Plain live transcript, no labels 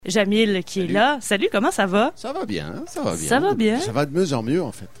Jamil qui est là. Salut, comment ça va? Ça va bien, ça va bien. Ça va bien? Ça va de mieux en mieux,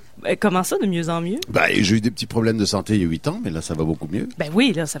 en fait. Comment ça, de mieux en mieux? J'ai eu des petits problèmes de santé il y a 8 ans, mais là, ça va beaucoup mieux. Ben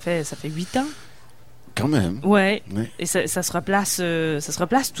oui, là, ça fait 8 ans. Quand même. Ouais. Et ça se replace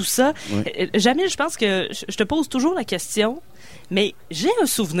tout ça. Ouais. Jamil, je pense que je te pose toujours la question, mais j'ai un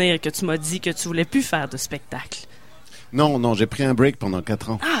souvenir que tu m'as dit que tu voulais plus faire de spectacle. Non, j'ai pris un break pendant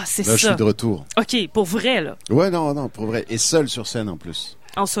 4 ans. Ah, c'est ça. Là, je suis de retour. OK, pour vrai, là? Ouais, non, pour vrai. Et seul sur scène, en plus.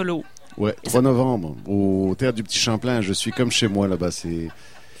 En solo? Ouais, 3 novembre, au Théâtre du Petit Champlain. Je suis comme chez moi, là-bas. Je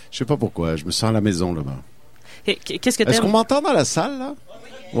sais pas pourquoi, je me sens à la maison, là-bas. Et qu'est-ce que t'aimes? Est-ce qu'on m'entend dans la salle, là?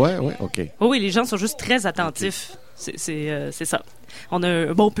 Ouais, OK. Oui, les gens sont juste très attentifs. Okay. C'est ça. On a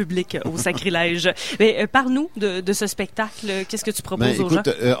un bon public au Sacrilège. Mais parle-nous de ce spectacle. Qu'est-ce que tu proposes aux gens?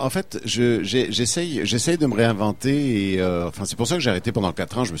 En fait, j'essaye de me réinventer. Et, c'est pour ça que j'ai arrêté pendant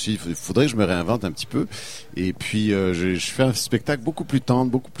 4 ans. Je me suis dit, il faudrait que je me réinvente un petit peu. Et puis, je fais un spectacle beaucoup plus tendre,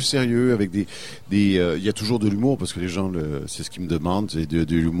 beaucoup plus sérieux, avec il y a toujours de l'humour, parce que les gens, c'est ce qu'ils me demandent, c'est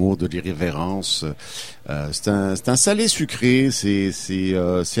de l'humour, de l'irrévérence. C'est un salé sucré, c'est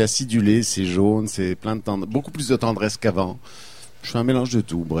acidulé, c'est jaune, c'est plein de tendresse, beaucoup plus de tendresse qu'avant. Je fais un mélange de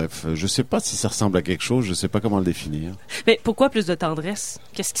tout, bref. Je sais pas si ça ressemble à quelque chose, je sais pas comment le définir. Mais pourquoi plus de tendresse?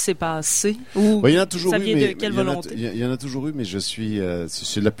 Qu'est-ce qui s'est passé? Ou il y en a toujours ça eu, vient mais de quelle volonté? Il y en a toujours eu, mais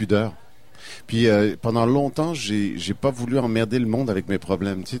c'est de la pudeur. Puis pendant longtemps, j'ai pas voulu emmerder le monde avec mes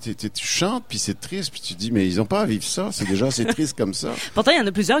problèmes. Tu chantes, puis c'est triste, puis tu dis, mais ils ont pas à vivre ça, c'est déjà assez triste comme ça. Pourtant, il y en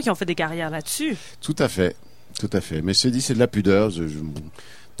a plusieurs qui ont fait des carrières là-dessus. Tout à fait. Mais je te dis, c'est de la pudeur.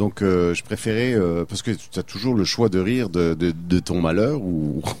 Donc, je préférais, parce que tu as toujours le choix de rire de ton malheur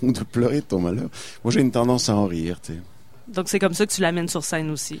ou de pleurer de ton malheur. Moi, j'ai une tendance à en rire, tu sais. Donc, c'est comme ça que tu l'amènes sur scène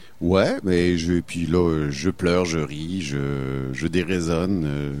aussi. Ouais, mais puis là, je pleure, je ris, je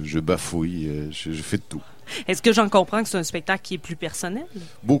déraisonne, je bafouille, je fais de tout. Est-ce que j'en comprends que c'est un spectacle qui est plus personnel?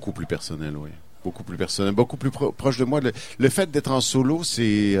 Beaucoup plus personnel, oui. Beaucoup plus personnel, beaucoup plus proche de moi. Le fait d'être en solo,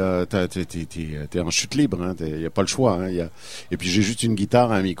 c'est t'es en chute libre, hein, y a pas le choix. Hein, et puis j'ai juste une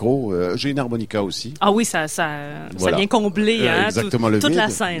guitare, un micro, j'ai une harmonica aussi. Ah oui, ça vient combler exactement toute la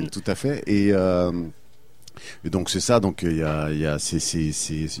scène. Tout à fait. Et donc c'est ça. Donc il y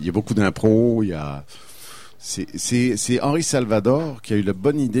a beaucoup d'impro. C'est Henri Salvador qui a eu la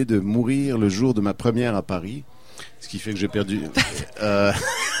bonne idée de mourir le jour de ma première à Paris. Ce qui fait que j'ai perdu.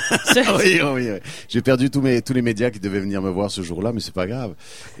 Oui. J'ai perdu tous les médias qui devaient venir me voir ce jour-là, mais c'est pas grave.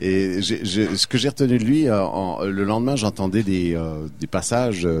 Et ce que j'ai retenu de lui, le lendemain, j'entendais des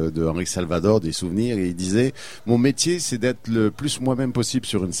passages de Henri Salvador, des souvenirs, et il disait, mon métier, c'est d'être le plus moi-même possible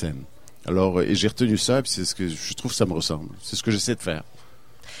sur une scène. Alors, et j'ai retenu ça, et puis c'est ce que je trouve que ça me ressemble. C'est ce que j'essaie de faire.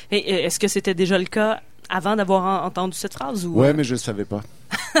 Et est-ce que c'était déjà le cas avant d'avoir entendu cette phrase? Ou... Ouais, mais je le savais pas.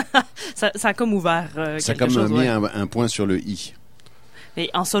 ça a comme ouvert ça a comme mis un point sur le i. Et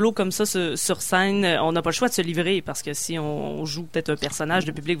en solo comme ça sur scène, on n'a pas le choix de se livrer, parce que si on joue peut-être un personnage,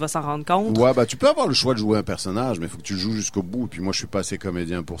 le public va s'en rendre compte. Ouais, tu peux avoir le choix de jouer un personnage, mais il faut que tu le joues jusqu'au bout. Et puis moi, je suis pas assez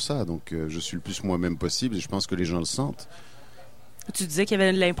comédien pour ça, donc je suis le plus moi-même possible, et je pense que les gens le sentent. Tu disais qu'il y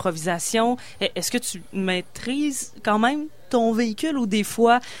avait de l'improvisation. Est-ce que tu maîtrises quand même ton véhicule, ou des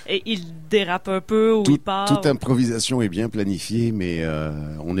fois il dérape un peu, ou il part? Toute improvisation est bien planifiée, mais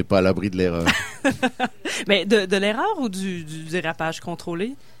on n'est pas à l'abri de l'erreur. Mais de l'erreur ou du dérapage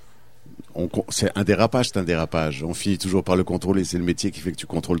contrôlé? C'est un dérapage. On finit toujours par le contrôler. C'est le métier qui fait que tu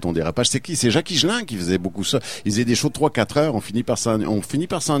contrôles ton dérapage. C'est qui? C'est Jacques Higelin qui faisait beaucoup ça. Il faisait des shows de 3-4 heures. On finit par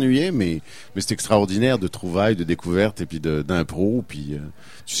s'ennuyer, mais c'est extraordinaire de trouvailles, de découvertes, et puis d'impro. Puis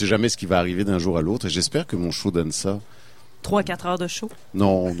tu sais jamais ce qui va arriver d'un jour à l'autre. Et j'espère que mon show donne ça. 3-4 heures de show?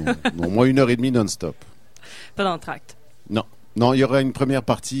 Non. Moi, 1h30 non-stop. Pas d'entracte? Non, il y aura une première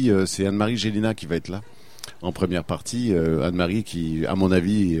partie. C'est Anne-Marie Gélina qui va être là. En première partie, Anne-Marie qui, à mon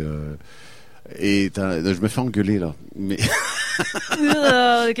avis, je me fais engueuler là. Mais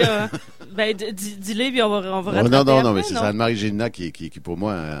dis-le, puis on va rattraper. Non, mais c'est ça, Anne-Marie Gélina qui pour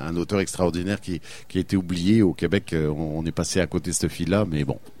moi un auteur extraordinaire qui a été oublié au Québec. On est passé à côté de cette fille-là, mais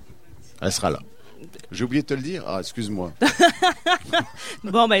bon, elle sera là. J'ai oublié de te le dire. Ah, excuse-moi.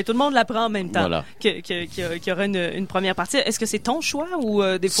 Bon, tout le monde l'apprend en même temps. Voilà. Qu'il y aura une première partie. Est-ce que c'est ton choix, ou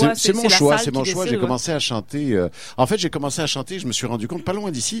des fois c'est mon choix? C'est mon choix. Décide, j'ai commencé à chanter. En fait, j'ai commencé à chanter. Je me suis rendu compte, pas loin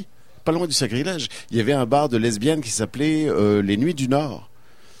d'ici, pas loin du Sacrilège, il y avait un bar de lesbiennes qui s'appelait Les Nuits du Nord.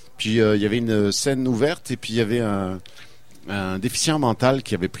 Puis il y avait une scène ouverte, et puis il y avait un déficient mental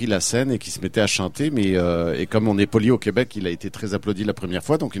qui avait pris la scène et qui se mettait à chanter, mais et comme on est poli au Québec, il a été très applaudi la première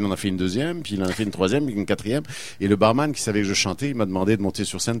fois, donc il en a fait une deuxième, puis il en a fait une troisième, puis une quatrième, et le barman qui savait que je chantais, il m'a demandé de monter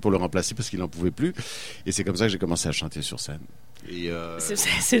sur scène pour le remplacer parce qu'il en pouvait plus, et c'est comme ça que j'ai commencé à chanter sur scène. Et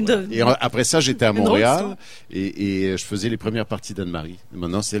après ça, j'étais à Montréal et je faisais les premières parties d'Anne-Marie.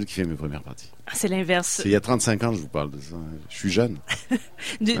 Maintenant, c'est elle qui fait mes premières parties. Ah, c'est l'inverse. C'est il y a 35 ans que je vous parle de ça. Je suis jeune.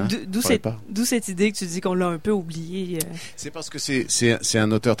 D'où cette idée que tu dis qu'on l'a un peu oublié. C'est parce que c'est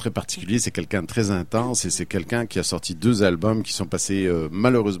un auteur très particulier, c'est quelqu'un de très intense et c'est quelqu'un qui a sorti 2 albums qui sont passés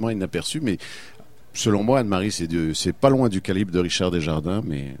malheureusement inaperçus, mais selon moi, Anne-Marie, c'est pas loin du calibre de Richard Desjardins,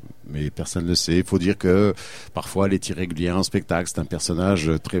 mais personne ne le sait. Il faut dire que parfois, elle est irrégulière en spectacle. C'est un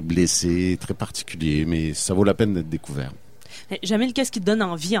personnage très blessé, très particulier, mais ça vaut la peine d'être découvert. Jamil, qu'est-ce qui te donne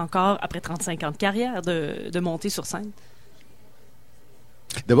envie encore, après 35 ans de carrière, de monter sur scène?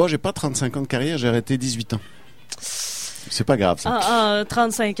 D'abord, j'ai pas 35 ans de carrière, j'ai arrêté 18 ans. C'est pas grave, ça.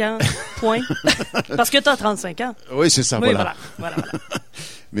 35 ans, point. Parce que t'as 35 ans. Oui, c'est ça, oui, voilà. Voilà.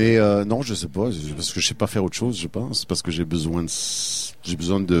 Mais non, je sais pas, parce que je sais pas faire autre chose, je pense, parce que j'ai besoin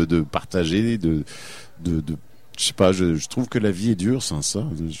de partager, je sais pas, je trouve que la vie est dure sans ça.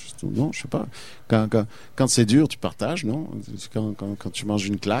 Non, je sais pas. Quand c'est dur, tu partages, non? Quand tu manges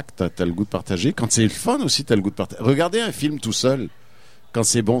une claque, t'as le goût de partager. Quand c'est le fun aussi, t'as le goût de partager. Regardez un film tout seul. Quand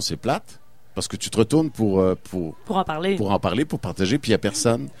c'est bon, c'est plate. Parce que tu te retournes pour en parler. Pour en parler, pour partager, puis il n'y a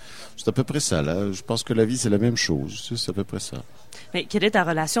personne. C'est à peu près ça, là. Je pense que la vie, c'est la même chose. C'est à peu près ça. Mais quelle est ta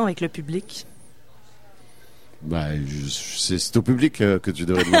relation avec le public? C'est au public que tu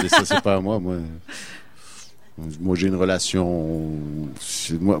devrais demander ça, c'est pas à moi. Moi, j'ai une relation.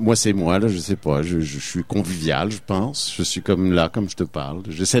 Moi, c'est moi, là, je sais pas. Je suis convivial, je pense. Je suis comme je te parle.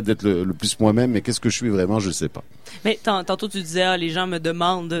 J'essaie d'être le plus moi-même, mais qu'est-ce que je suis vraiment, je sais pas. Mais tantôt, tu disais, les gens me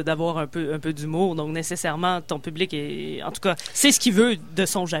demandent d'avoir un peu d'humour, donc nécessairement, ton public en tout cas, c'est ce qu'il veut de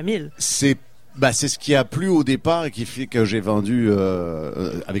son Jamil. C'est ce qui a plu au départ et qui fait que j'ai vendu,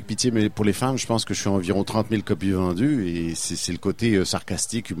 avec pitié, mais pour les femmes, je pense que je suis à environ 30 000 copies vendues et c'est le côté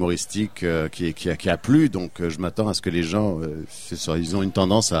sarcastique, humoristique qui a plu. Donc, je m'attends à ce que les gens, c'est ça, ils ont une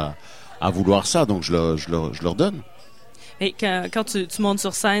tendance à vouloir ça. Donc, je leur donne. Et quand tu montes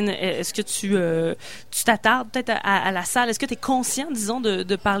sur scène, est-ce que tu t'attardes peut-être à la salle? Est-ce que tu es conscient, disons,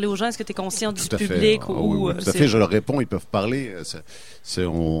 de parler aux gens? Est-ce que tu es conscient du public? Oui, tout à fait. Je leur réponds, ils peuvent parler.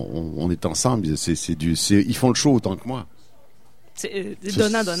 On est ensemble. Ils font le show autant que moi. C'est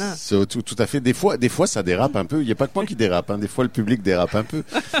donnant. C'est tout à fait. Des fois, ça dérape un peu. Il n'y a pas que moi qui dérape. Des fois, le public dérape un peu.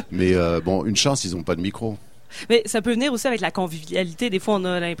 Mais une chance, ils n'ont pas de micro. Mais ça peut venir aussi avec la convivialité. Des fois, on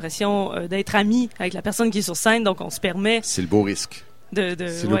a l'impression d'être amis avec la personne qui est sur scène, donc on se permet... C'est le beau risque.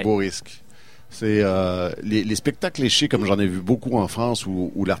 Le beau risque. C'est les spectacles léchés, comme j'en ai vu beaucoup en France,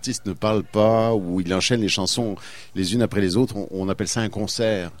 où l'artiste ne parle pas, où il enchaîne les chansons les unes après les autres. On appelle ça un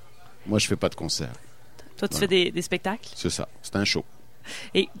concert. Moi, je fais pas de concert. Toi, tu fais des spectacles? C'est ça. C'est un show.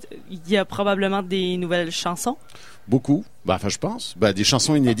 Et il y a probablement des nouvelles chansons? Beaucoup. Je pense. Des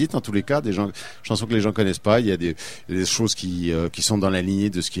chansons inédites, en tous les cas, chansons que les gens connaissent pas. Il y a des choses qui sont dans la lignée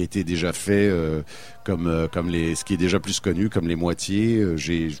de ce qui a été déjà fait, comme ce qui est déjà plus connu, comme les moitiés.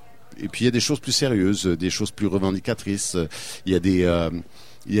 Et puis il y a des choses plus sérieuses, des choses plus revendicatrices. Il y a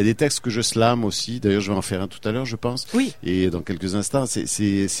des textes que je slame aussi. D'ailleurs, je vais en faire un tout à l'heure, je pense. Oui. Et dans quelques instants,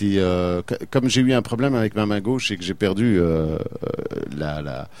 comme j'ai eu un problème avec ma main gauche et que j'ai perdu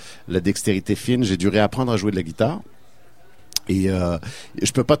la dextérité fine, j'ai dû réapprendre à jouer de la guitare. Et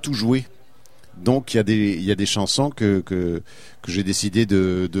je peux pas tout jouer. Donc il y a des chansons que j'ai décidé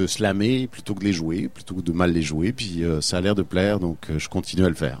de slammer plutôt que de les jouer, plutôt que de mal les jouer. Puis ça a l'air de plaire, donc je continue à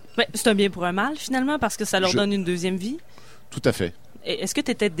le faire. Mais c'est un bien pour un mal finalement parce que ça leur donne une deuxième vie. Tout à fait. Est-ce que tu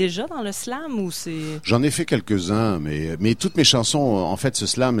étais déjà dans le slam ou c'est... J'en ai fait quelques-uns, mais toutes mes chansons, en fait, ce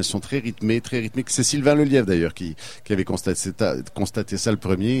slam, elles sont très rythmées, très rythmiques. C'est Sylvain Lelièvre, d'ailleurs, qui avait constaté ça le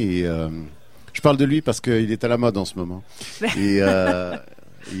premier. Et je parle de lui parce qu'il est à la mode en ce moment. Et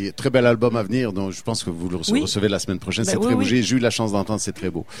il y a très bel album à venir, donc je pense que vous le recevez la semaine prochaine. C'est très beau. J'ai eu la chance d'entendre, c'est très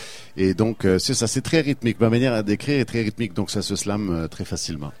beau. Et donc, c'est ça, c'est très rythmique. Ma manière d'écrire est très rythmique, donc ça se slame très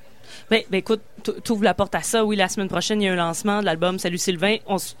facilement. Ben écoute, t'ouvres la porte à ça. Oui, la semaine prochaine, il y a un lancement de l'album Salut Sylvain.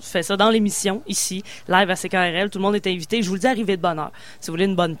 On fait ça dans l'émission, ici, live à CKRL. Tout le monde est invité. Je vous le dis, arrivez de bonne heure. Si vous voulez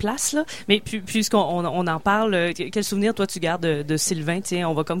une bonne place, là. Mais puisqu'on en parle, quel souvenir, toi, tu gardes de Sylvain? Tiens,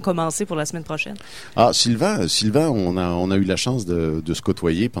 on va comme commencer pour la semaine prochaine. Ah, Sylvain, on a eu la chance de se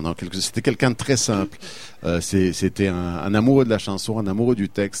côtoyer pendant C'était quelqu'un de très simple. C'était un amoureux de la chanson, un amoureux du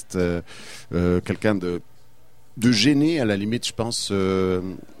texte, quelqu'un de gêné à la limite, je pense,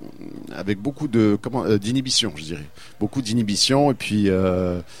 avec beaucoup d'inhibition, je dirais, beaucoup d'inhibition, et puis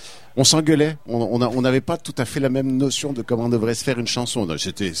On s'engueulait. On n'avait pas tout à fait la même notion de comment devrait se faire une chanson.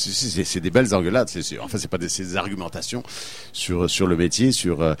 C'est des belles engueulades. C'est pas des argumentations sur le métier.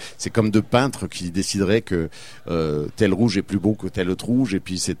 C'est comme deux peintres qui décideraient que tel rouge est plus beau que tel autre rouge, et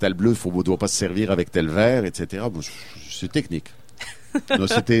puis c'est tel bleu, ne doit pas se servir avec tel vert, etc. Bon, c'est technique. Non,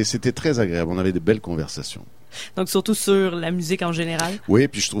 c'était très agréable. On avait de belles conversations. Donc surtout sur la musique en général. Oui,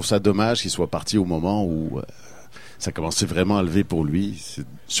 puis je trouve ça dommage qu'il soit parti au moment où ça commençait vraiment à lever pour lui. C'est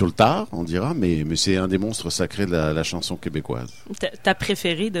sur le tard, on dira, mais c'est un des monstres sacrés de la chanson québécoise. Ta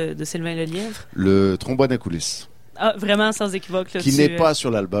préférée de Sylvain Lelièvre? Le trombone à coulisses. Ah, vraiment, sans équivoque. Là, qui n'est pas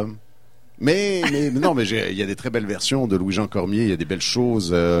sur l'album. Mais non, mais il y a des très belles versions de Louis-Jean Cormier, il y a des belles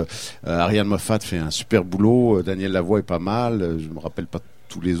choses. Ariane Moffat fait un super boulot, Daniel Lavoie est pas mal, je me rappelle pas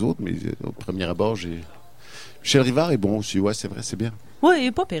tous les autres, mais au premier abord, Michel Rivard est bon aussi, ouais, c'est vrai, c'est bien. Oui, il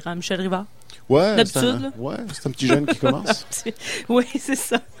est pas pire, hein, Michel Rivard. Ouais, d'habitude. C'est un petit jeune qui commence. Oui, c'est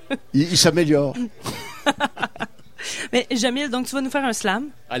ça. Il s'améliore. Mais Jamil, donc tu vas nous faire un slam.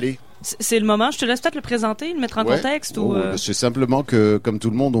 Allez. C'est le moment. Je te laisse peut-être le présenter, le mettre en contexte. C'est simplement que, comme tout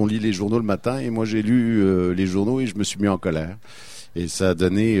le monde, on lit les journaux le matin, et moi j'ai lu les journaux et je me suis mis en colère. Et ça a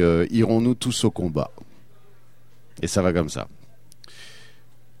donné « Irons-nous tous au combat ?» Et ça va comme ça.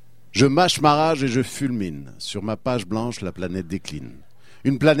 Je mâche ma rage et je fulmine. Sur ma page blanche, la planète décline.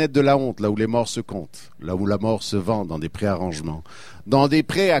 Une planète de la honte, là où les morts se comptent, là où la mort se vend dans des préarrangements, dans des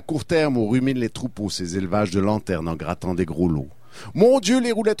prés à court terme où ruminent les troupeaux, ces élevages de lanternes en grattant des gros lots. Mon Dieu,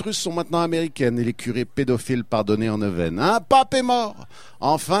 les roulettes russes sont maintenant américaines et les curés pédophiles pardonnés en neuvaine. Un pape est mort.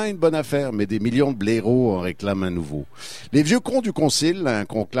 Enfin, une bonne affaire, mais des millions de blaireaux en réclament un nouveau. Les vieux cons du concile, un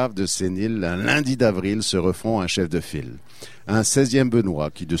conclave de séniles, un lundi d'avril, se refont un chef de file. Un 16e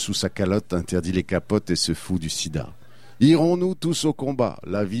Benoît qui, dessous sa calotte, interdit les capotes et se fout du sida. Irons-nous tous au combat?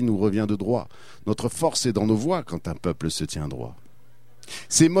 La vie nous revient de droit. Notre force est dans nos voix quand un peuple se tient droit.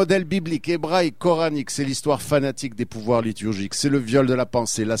 Ces modèles bibliques, hébraïques, coraniques, c'est l'histoire fanatique des pouvoirs liturgiques, c'est le viol de la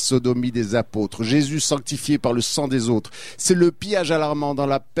pensée, la sodomie des apôtres, Jésus sanctifié par le sang des autres, c'est le pillage alarmant dans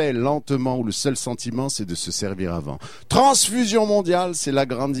la paix, lentement, où le seul sentiment, c'est de se servir avant. Transfusion mondiale, c'est la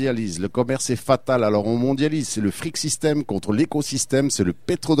grande dialyse, le commerce est fatal, alors on mondialise, c'est le fric système contre l'écosystème, c'est le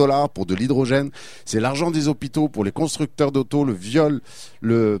pétrodollar pour de l'hydrogène, c'est l'argent des hôpitaux pour les constructeurs d'auto, le viol,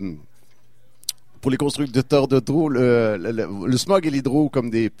 pour les constructeurs d'auto, le smog et l'hydro comme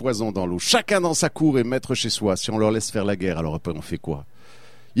des poisons dans l'eau. Chacun dans sa cour et maître chez soi. Si on leur laisse faire la guerre, alors après on fait quoi?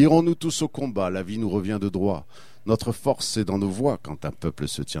 Irons-nous tous au combat? La vie nous revient de droit. Notre force c'est dans nos voix quand un peuple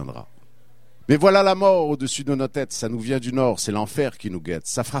se tiendra. Mais voilà la mort au-dessus de nos têtes, ça nous vient du nord, c'est l'enfer qui nous guette.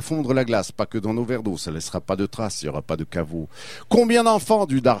 Ça fera fondre la glace, pas que dans nos verres d'eau, ça laissera pas de traces, il n'y aura pas de caveau. Combien d'enfants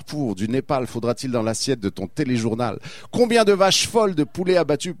du Darfour, du Népal faudra-t-il dans l'assiette de ton téléjournal? Combien de vaches folles, de poulets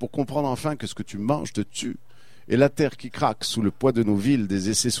abattus pour comprendre enfin que ce que tu manges te tue? Et la terre qui craque sous le poids de nos villes, des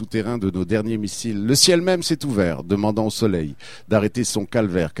essais souterrains de nos derniers missiles. Le ciel même s'est ouvert, demandant au soleil d'arrêter son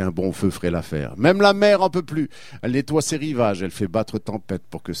calvaire qu'un bon feu ferait l'affaire. Même la mer en peut plus. Elle nettoie ses rivages, elle fait battre tempête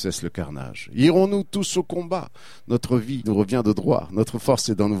pour que cesse le carnage. Irons-nous tous au combat? Notre vie nous revient de droit. Notre force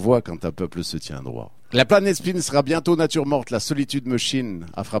est dans nos voix quand un peuple se tient droit. La planète spin sera bientôt nature morte. La solitude me chine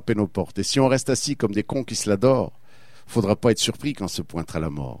à frapper nos portes. Et si on reste assis comme des cons qui se l'adorent, faudra pas être surpris quand se pointera la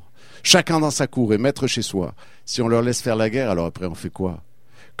mort. Chacun dans sa cour et maître chez soi. Si on leur laisse faire la guerre, alors après on fait quoi?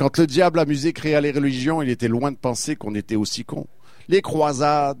 Quand le diable a musée créa les religions, il était loin de penser qu'on était aussi cons. Les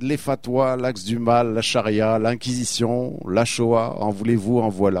croisades, les fatwas, l'axe du mal, la charia, l'inquisition, la Shoah, en voulez-vous, en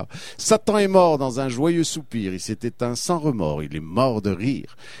voilà. Satan est mort dans un joyeux soupir, il s'est éteint sans remords, il est mort de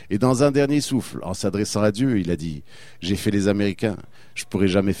rire. Et dans un dernier souffle, en s'adressant à Dieu, il a dit « J'ai fait les Américains, je pourrai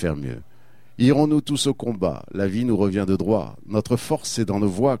jamais faire mieux ». Irons-nous tous au combat? La vie nous revient de droit. Notre force est dans nos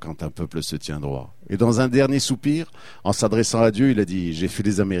voix quand un peuple se tient droit. Et dans un dernier soupir, en s'adressant à Dieu, il a dit « J'ai fait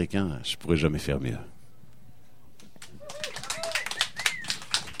les Américains, je pourrai jamais faire mieux ».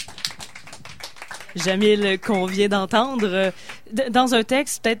 Jamil, qu'on vient d'entendre, dans un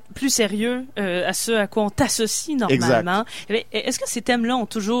texte peut-être plus sérieux à ce à quoi on t'associe normalement. Exact. Est-ce que ces thèmes-là ont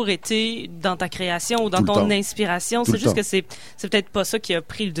toujours été dans ta création ou dans ton inspiration? C'est juste que c'est peut-être pas ça qui a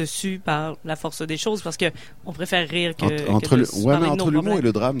pris le dessus par la force des choses, parce que on préfère rire que entre l'humour et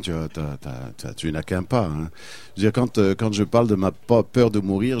le drame, tu n'as qu'un pas. Hein. Je veux dire, quand je parle de ma peur de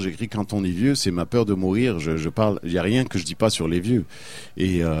mourir, j'écris quand on est vieux, c'est ma peur de mourir. Je parle, il y a rien que je dis pas sur les vieux.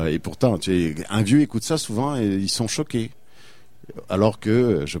 Et pourtant, un vieux écoute ça souvent et ils sont choqués. Alors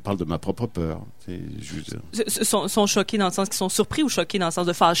que je parle de ma propre peur. Sont choqués dans le sens qu'ils sont surpris ou choqués dans le sens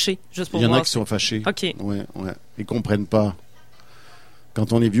de fâchés? Juste pour Il y en voir. a qui sont fâchés. OK. Ouais. Ils comprennent pas.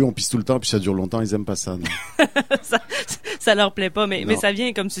 Quand on est vieux, on pisse tout le temps, puis ça dure longtemps, ils aiment pas ça. ça leur plaît pas. Mais ça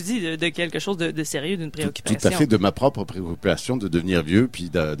vient, comme tu dis, de quelque chose de sérieux, d'une préoccupation. Tout à fait, de ma propre préoccupation de devenir vieux, puis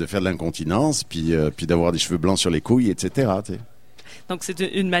de faire de l'incontinence, puis d'avoir des cheveux blancs sur les couilles, etc. T'sais. Donc, c'est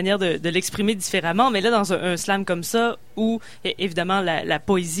une manière de l'exprimer différemment. Mais là, dans un slam comme ça, où, évidemment, la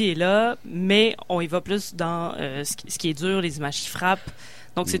poésie est là, mais on y va plus dans ce qui est dur, les images qui frappent.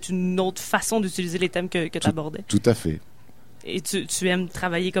 Donc, c'est une autre façon d'utiliser les thèmes que tu abordais. Tout à fait. Et tu aimes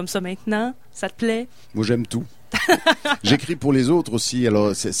travailler comme ça maintenant? Ça te plaît? Moi, j'aime tout. J'écris pour les autres aussi.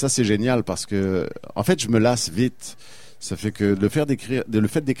 Alors, ça, c'est génial parce que, en fait, je me lasse vite. Ça fait que le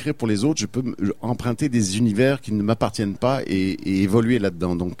fait d'écrire pour les autres, je peux emprunter des univers qui ne m'appartiennent pas et évoluer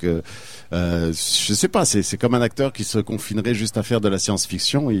là-dedans. Donc, je sais pas, c'est comme un acteur qui se confinerait juste à faire de la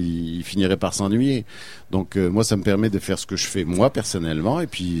science-fiction, il finirait par s'ennuyer. Donc, moi, ça me permet de faire ce que je fais moi personnellement, et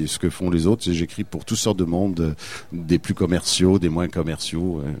puis ce que font les autres. J'écris pour toutes sortes de mondes, des plus commerciaux, des moins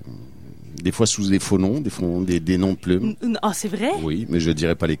commerciaux. Des fois sous des faux noms, des noms de plumes. Ah, c'est vrai? Oui, mais je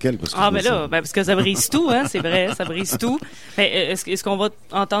dirais pas lesquels. Parce que mais là, parce que ça brise tout, hein, c'est vrai, ça brise tout. Mais est-ce qu'on va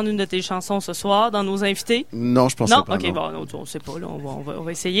entendre une de tes chansons ce soir dans nos invités? Non, je pense pas. Non, ok, bon, on sait pas, là, on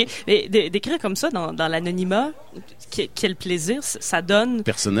va essayer. Mais d'écrire comme ça dans l'anonymat, quel plaisir ça donne.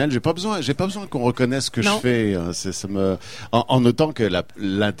 Personnel, j'ai pas besoin qu'on reconnaisse ce que je fais. En notant que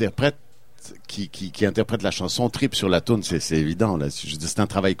l'interprète qui interprète la chanson tripe sur la tune, c'est évident là. C'est un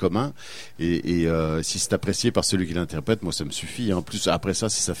travail commun et si c'est apprécié par celui qui l'interprète, moi ça me suffit. En plus après ça,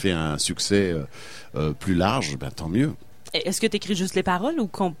 si ça fait un succès plus large, ben tant mieux. Est-ce que tu écris juste les paroles ou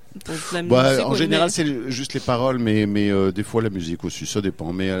la musique? En général, c'est juste les paroles, mais des fois la musique aussi, ça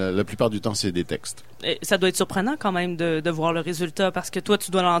dépend. Mais la plupart du temps, c'est des textes. Et ça doit être surprenant quand même de voir le résultat parce que toi,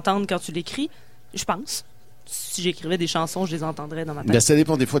 tu dois l'entendre quand tu l'écris, je pense. Si j'écrivais des chansons, je les entendrais dans ma tête. Ben, ça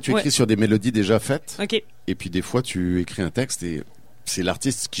dépend. Des fois, tu écris sur des mélodies déjà faites. OK. Et puis, des fois, tu écris un texte et c'est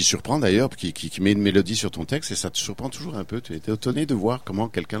l'artiste qui surprend d'ailleurs, qui met une mélodie sur ton texte et ça te surprend toujours un peu. Tu es étonné de voir comment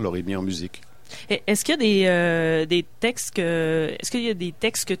quelqu'un l'aurait mis en musique. Et est-ce qu'il y a des textes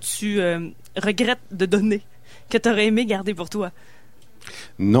que tu regrettes de donner, que tu aurais aimé garder pour toi?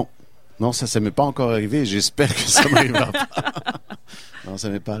 Non. Non, ça m'est pas encore arrivé. J'espère que ça m'arrivera pas. Non, ça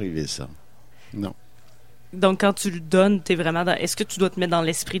m'est pas arrivé, ça. Non. Donc, quand tu le donnes, t'es vraiment dans... Est-ce que tu dois te mettre dans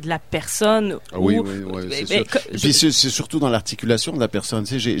l'esprit de la personne? Oui, c'est sûr. Et puis, c'est surtout dans l'articulation de la personne.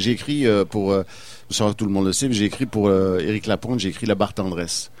 Tu sais, j'ai écrit pour... ça, tout le monde le sait, mais j'ai écrit pour Éric Lapointe, j'ai écrit La Barre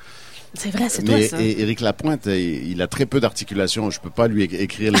Tendresse. C'est vrai, c'est toi, ça. Et Éric Lapointe, il a très peu d'articulation. Je peux pas lui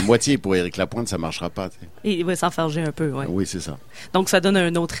écrire les moitiés pour Éric Lapointe, ça marchera pas. Tu sais. Et il va s'enfarger un peu, oui. Oui, c'est ça. Donc, ça donne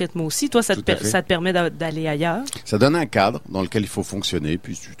un autre rythme aussi. Toi, ça te permet d'aller ailleurs? Ça donne un cadre dans lequel il faut fonctionner,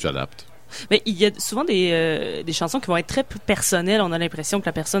 puis tu t'adaptes. Mais il y a souvent des chansons qui vont être très personnelles. On a l'impression que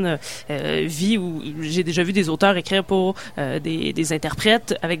la personne vit, ou j'ai déjà vu des auteurs écrire pour des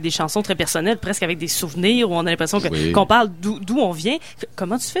interprètes avec des chansons très personnelles, presque avec des souvenirs, où on a l'impression qu'on parle d'où on vient.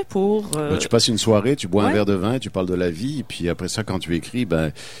 Comment tu fais pour... tu passes une soirée, tu bois un verre de vin, tu parles de la vie, et puis après ça, quand tu écris,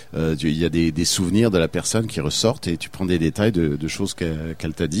 il y a des souvenirs de la personne qui ressortent, et tu prends des détails de choses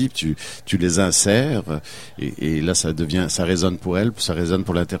qu'elle t'a dit, tu les insères, et là, ça résonne pour elle, ça résonne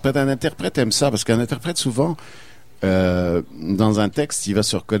pour l'interprète. Un interprète aime ça, parce qu'un interprète, souvent, dans un texte, il va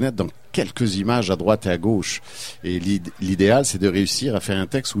se reconnaître dans quelques images à droite et à gauche. Et l'idéal, c'est de réussir à faire un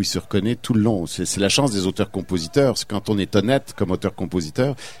texte où il se reconnaît tout le long. C'est la chance des auteurs-compositeurs. C'est quand on est honnête comme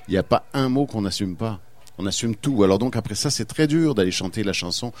auteur-compositeur, il n'y a pas un mot qu'on n'assume pas. On assume tout. Alors donc, après ça, c'est très dur d'aller chanter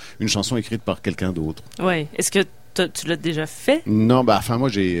une chanson écrite par quelqu'un d'autre. Oui. Est-ce que tu l'as déjà fait? Non, moi,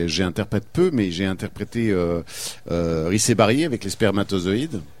 j'ai interprété peu, mais j'ai interprété Rissé Barrier avec les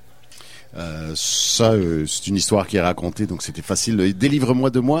spermatozoïdes. C'est une histoire qui est racontée, donc c'était facile. Délivre-moi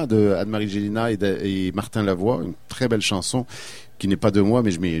de moi de Anne-Marie Gélina et Martin Lavoie, une très belle chanson qui n'est pas de moi,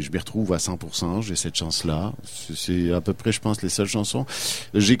 mais je m'y retrouve à 100%. J'ai cette chance-là. C'est à peu près, je pense, les seules chansons.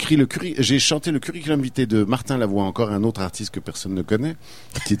 J'ai chanté le curriculum vitae de Martin Lavoie, encore un autre artiste que personne ne connaît,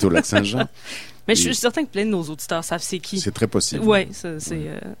 qui est au Lac-Saint-Jean. Mais je suis certain que plein de nos auditeurs savent c'est qui. C'est très possible. Oui, c'est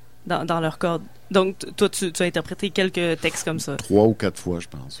dans leur corde. Donc, toi, tu as interprété quelques textes comme ça. 3 ou 4 fois, je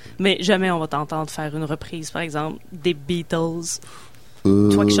pense. Mais jamais on va t'entendre faire une reprise, par exemple, des Beatles.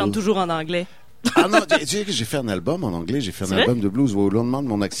 Toi qui chantes toujours en anglais. Ah non, tu sais que j'ai fait un album en anglais, j'ai fait un album de blues au lendemain de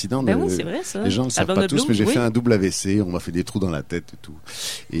mon accident. Ben oui, c'est vrai ça. Les gens ne le savent pas tous, mais j'ai fait un double AVC, on m'a fait des trous dans la tête et tout.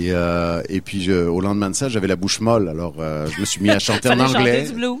 Et puis au lendemain de ça, j'avais la bouche molle, alors je me suis mis à chanter en anglais. Chanter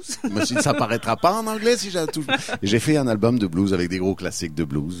du blues. Je me suis dit, ça paraîtra pas en anglais si j'ai tout. Et j'ai fait un album de blues avec des gros classiques de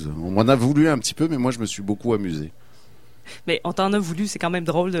blues. On m'en a voulu un petit peu, mais moi je me suis beaucoup amusé. Mais on t'en a voulu, c'est quand même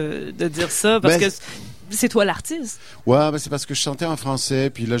drôle de dire ça, parce que c'est toi l'artiste. Ouais, c'est parce que je chantais en français,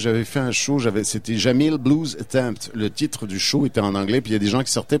 puis là j'avais fait un show, c'était Jamil Blues Attempt. Le titre du show était en anglais, puis il y a des gens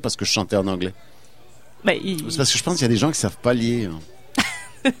qui sortaient parce que je chantais en anglais. C'est parce que je pense qu'il y a des gens qui savent pas lier.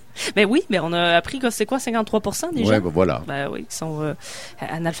 Ben oui, mais on a appris que c'est quoi, 53% des gens? Ouais, ben voilà. Ben oui, qui sont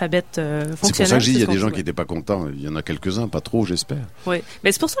analphabètes fonctionnels. C'est pour ça que je dis, il y a des gens qui n'étaient pas contents. Il y en a quelques-uns, pas trop, j'espère. Oui,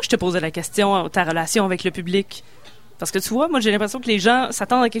 mais c'est pour ça que je te posais la question, ta relation avec le public. Parce que tu vois, moi j'ai l'impression que les gens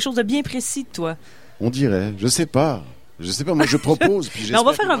s'attendent à quelque chose de bien précis de toi. On dirait, je sais pas, moi je propose. Puis mais on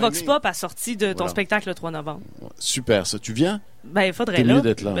va faire un vox pop à sortie de ton spectacle le 3 novembre. Super, ça, tu viens? Ben, il faudrait. T'es mieux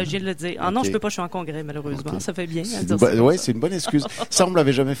d'être là. Ben, je viens de le dire. Ah non, je peux pas, je suis en congrès, malheureusement. Ça fait bien. Oui, c'est une bonne excuse. Ça, on me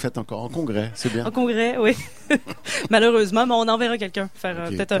l'avait jamais fait encore. En congrès, c'est bien. En congrès, oui. Malheureusement, mais on enverra quelqu'un faire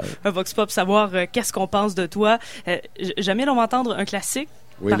peut-être un vox pop, savoir qu'est-ce qu'on pense de toi. Jamil, on va entendre un classique,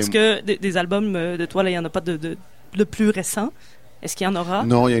 parce que des albums de toi, là, il y en a pas de plus récent. Est-ce qu'il y en aura?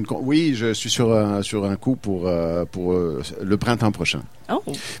 Non, il y a oui, je suis sur un coup pour le printemps prochain. Oh.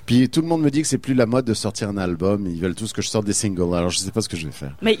 Puis tout le monde me dit que c'est plus la mode de sortir un album. Ils veulent tous que je sorte des singles. Alors je sais pas ce que je vais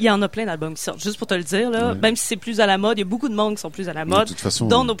faire. Mais il y en a plein d'albums qui sortent. Juste pour te le dire, là, même si c'est plus à la mode, il y a beaucoup de monde qui sont plus à la mode,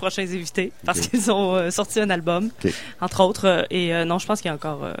 dont nos prochains invités, parce qu'ils ont sorti un album, entre autres. Et non, je pense qu'il y a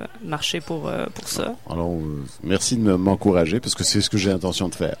encore marché pour ça. Alors merci de m'encourager, parce que c'est ce que j'ai l'intention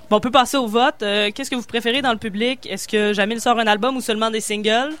de faire. Bon, on peut passer au vote. Qu'est-ce que vous préférez dans le public? Est-ce que Jamil sort un album ou seulement des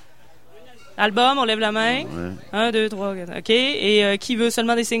singles? Album, on lève la main. Ouais. 1, 2, 3, 4. OK. Et qui veut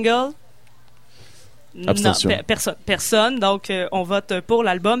seulement des singles? Abstention. Non, personne. Donc, on vote pour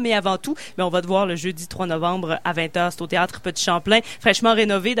l'album. Mais avant tout, on va te voir le jeudi 3 novembre à 20h. C'est au Théâtre Petit Champlain. Fraîchement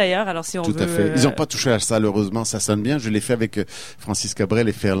rénové, d'ailleurs. Alors, si on veut... Tout à fait. Ils n'ont pas touché à ça, heureusement. Ça sonne bien. Je l'ai fait avec Francis Cabrel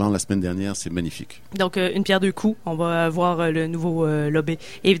et Ferland la semaine dernière. C'est magnifique. Donc, une pierre deux coups. On va voir le nouveau lobby.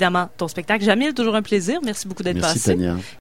 Et évidemment, ton spectacle. Jamil, toujours un plaisir. Merci beaucoup d'être passé. Merci, Tania.